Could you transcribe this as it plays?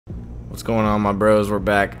What's going on, my bros? We're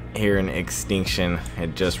back here in Extinction.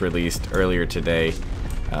 It just released earlier today.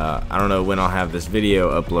 I don't know when I'll have this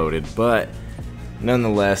video uploaded, but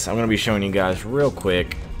nonetheless, I'm going to be showing you guys real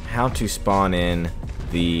quick how to spawn in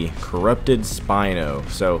the corrupted Spino.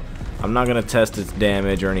 So I'm not going to test its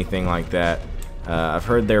damage or anything like that. I've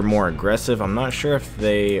heard they're more aggressive. I'm not sure if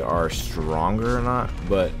they are stronger or not,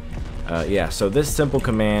 but yeah, so this simple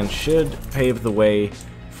command should pave the way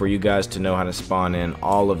for you guys to know how to spawn in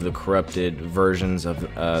all of the corrupted versions of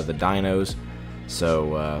the dinos.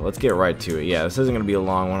 So let's get right to it. Yeah, this isn't going to be a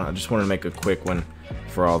long one. I just wanted to make a quick one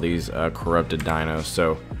for all these corrupted dinos.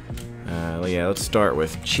 So yeah, let's start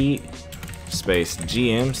with cheat space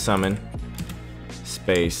GM summon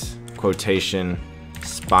space quotation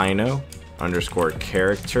Spino underscore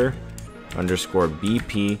character underscore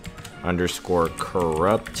BP underscore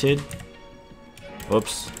corrupted.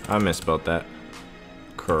 Whoops, I misspelled that.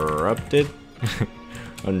 Corrupted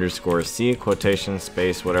underscore C quotation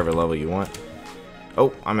space whatever level you want.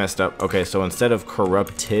 Oh, I messed up. Okay, so instead of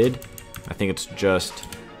corrupted, I think it's just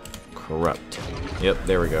corrupt. Yep,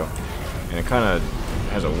 there we go. And it kind of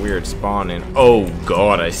has a weird spawn in. Oh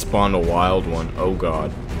god, I spawned a wild one. Oh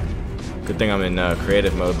god. Good thing I'm in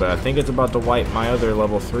creative mode, but I think it's about to wipe my other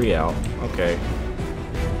level 3 out. Okay.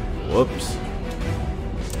 Whoops.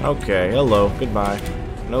 Okay, hello, goodbye.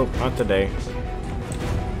 Nope, not today.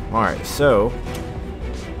 Alright, so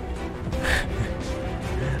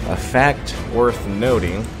a fact worth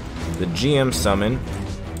noting, the GM summon,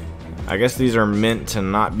 I guess these are meant to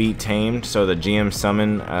not be tamed, so the GM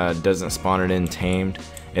summon doesn't spawn it in tamed.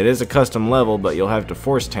 It is a custom level, but you'll have to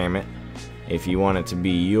force tame it if you want it to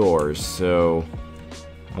be yours. So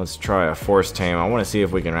let's try a force tame. I want to see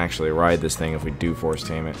if we can actually ride this thing if we do force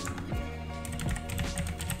tame it.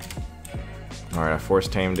 Alright, I force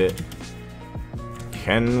tamed it.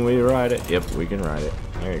 Can we ride it? Yep, we can ride it.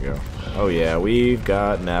 There you go. Oh yeah, we've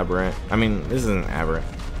got an aberrant. I mean, this isn't aberrant.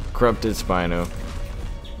 Corrupted Spino.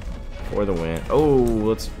 For the win. Oh,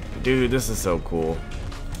 let's... Dude, this is so cool.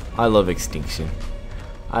 I love Extinction.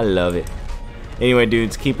 I love it. Anyway,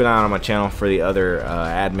 dudes, keep an eye on my channel for the other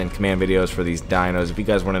admin command videos for these dinos. If you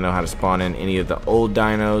guys want to know how to spawn in any of the old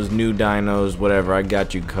dinos, new dinos, whatever, I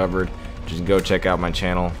got you covered. Just go check out my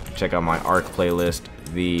channel. Check out my ARC playlist.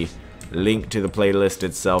 The link to the playlist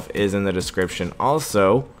itself is in the description.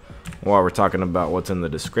 Also, while we're talking about what's in the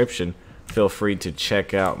description, feel free to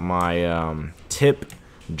check out my tip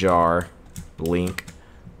jar link.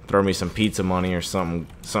 Throw me some pizza money or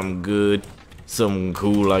something good, something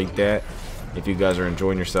cool like that. If you guys are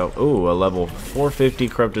enjoying yourself. Ooh, a level 450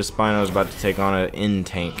 corrupted Spino is about to take on an end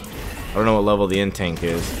tank. I don't know what level the end tank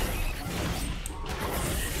is.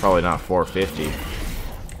 Probably not 450.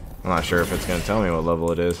 I'm not sure if it's gonna tell me what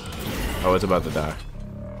level it is. Oh, it's about to die.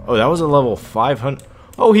 Oh, that was a level 500.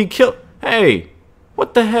 Oh, he killed. Hey,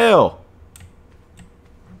 what the hell?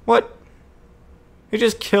 What? He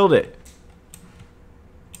just killed it.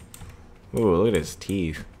 Ooh, look at his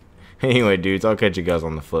teeth. Anyway, dudes, I'll catch you guys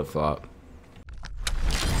on the flip-flop.